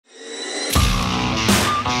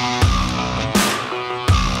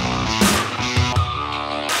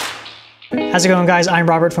How's it going, guys? I'm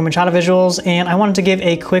Robert from Machado Visuals, and I wanted to give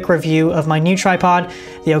a quick review of my new tripod,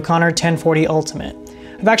 the OConnor 1040 Ultimate.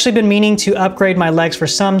 I've actually been meaning to upgrade my legs for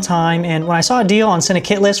some time, and when I saw a deal on Cine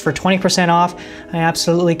Kit List for 20% off, I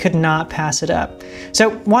absolutely could not pass it up. So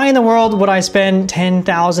why in the world would I spend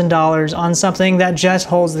 $10,000 on something that just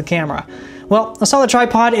holds the camera? Well, a solid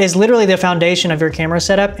tripod is literally the foundation of your camera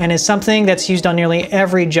setup and is something that's used on nearly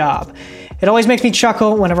every job. It always makes me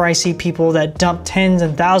chuckle whenever I see people that dump tens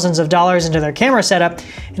and thousands of dollars into their camera setup,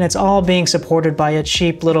 and it's all being supported by a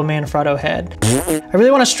cheap little Manfrotto head. I really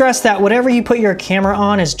want to stress that whatever you put your camera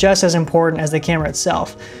on is just as important as the camera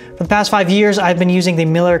itself. For the past 5 years, I've been using the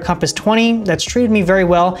Miller Compass 20 that's treated me very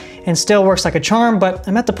well and still works like a charm, but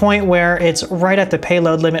I'm at the point where it's right at the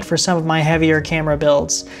payload limit for some of my heavier camera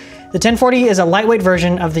builds. The 1040 is a lightweight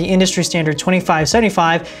version of the industry standard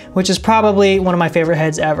 2575, which is probably one of my favorite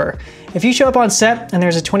heads ever. If you show up on set and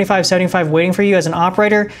there's a 2575 waiting for you as an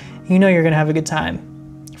operator, you know you're gonna have a good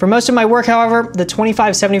time. For most of my work, however, the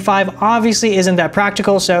 2575 obviously isn't that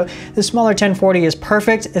practical, so the smaller 1040 is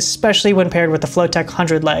perfect, especially when paired with the Flowtech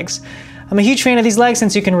 100 legs. I'm a huge fan of these legs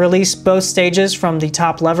since you can release both stages from the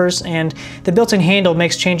top levers, and the built-in handle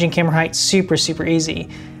makes changing camera height super easy.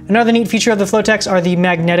 Another neat feature of the Flowtechs are the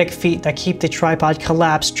magnetic feet that keep the tripod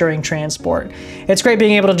collapsed during transport. It's great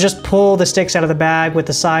being able to just pull the sticks out of the bag with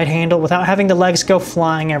the side handle without having the legs go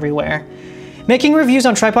flying everywhere. Making reviews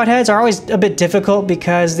on tripod heads are always a bit difficult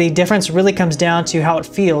because the difference really comes down to how it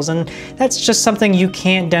feels, and that's just something you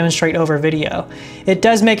can't demonstrate over video. It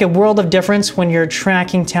does make a world of difference when you're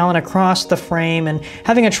tracking talent across the frame, and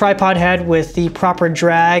having a tripod head with the proper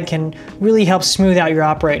drag can really help smooth out your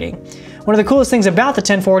operating. One of the coolest things about the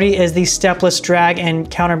 1040 is the stepless drag and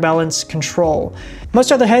counterbalance control.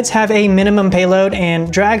 Most other heads have a minimum payload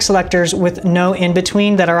and drag selectors with no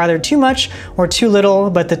in-between that are either too much or too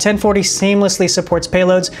little, but the 1040 seamlessly supports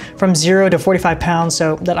payloads from 0 to 45 pounds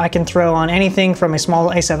so that I can throw on anything from a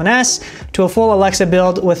small A7S to a full Alexa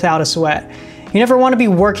build without a sweat. You never want to be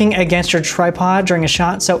working against your tripod during a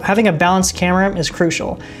shot, so having a balanced camera is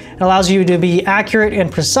crucial. It allows you to be accurate and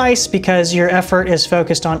precise because your effort is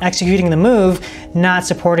focused on executing the move, not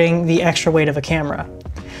supporting the extra weight of a camera.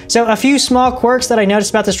 So a few small quirks that I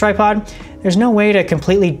noticed about this tripod: there's no way to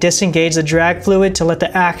completely disengage the drag fluid to let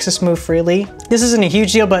the axis move freely. This isn't a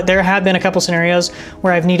huge deal, but there have been a couple scenarios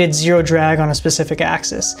where I've needed zero drag on a specific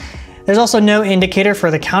axis. There's also no indicator for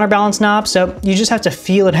the counterbalance knob, so you just have to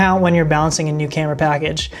feel it out when you're balancing a new camera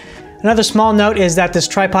package. Another small note is that this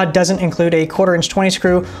tripod doesn't include a 1/4" 20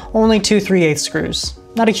 screw, only two 3/8 screws.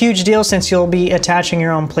 Not a huge deal since you'll be attaching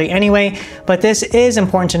your own plate anyway, but this is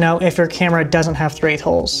important to know if your camera doesn't have 3/8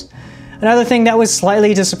 holes. Another thing that was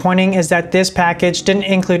slightly disappointing is that this package didn't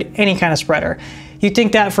include any kind of spreader. You'd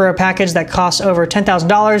think that for a package that costs over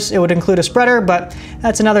 $10,000, it would include a spreader, but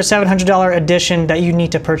that's another $700 addition that you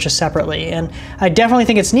need to purchase separately. And I definitely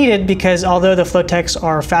think it's needed because although the Flowtechs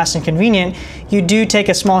are fast and convenient, you do take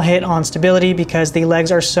a small hit on stability because the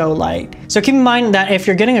legs are so light. So keep in mind that if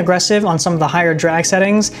you're getting aggressive on some of the higher drag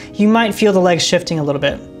settings, you might feel the legs shifting a little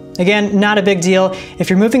bit. Again, not a big deal. If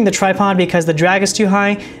you're moving the tripod because the drag is too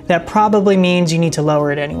high, that probably means you need to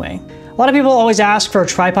lower it anyway. A lot of people always ask for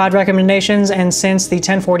tripod recommendations, and since the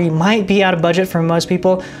 1040 might be out of budget for most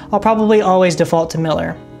people, I'll probably always default to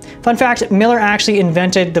Miller. Fun fact, Miller actually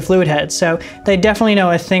invented the fluid head, so they definitely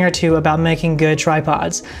know a thing or two about making good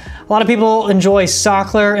tripods. A lot of people enjoy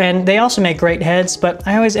Sockler, and they also make great heads, but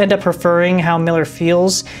I always end up preferring how Miller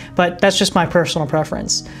feels, but that's just my personal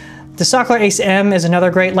preference. The Sockler Ace M is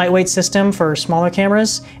another great lightweight system for smaller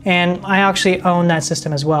cameras, and I actually own that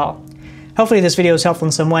system as well. Hopefully this video is helpful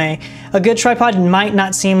in some way. A good tripod might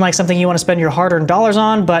not seem like something you want to spend your hard-earned dollars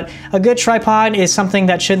on, but a good tripod is something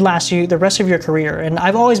that should last you the rest of your career, and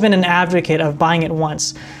I've always been an advocate of buying it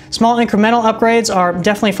once. Small incremental upgrades are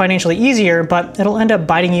definitely financially easier, but it'll end up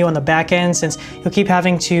biting you on the back end since you'll keep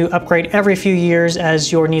having to upgrade every few years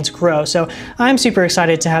as your needs grow. So I'm super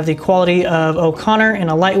excited to have the quality of OConnor in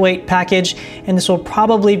a lightweight package, and this will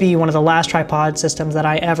probably be one of the last tripod systems that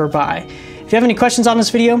I ever buy. If you have any questions on this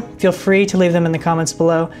video, feel free to leave them in the comments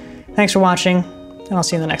below. Thanks for watching, and I'll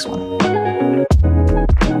see you in the next one.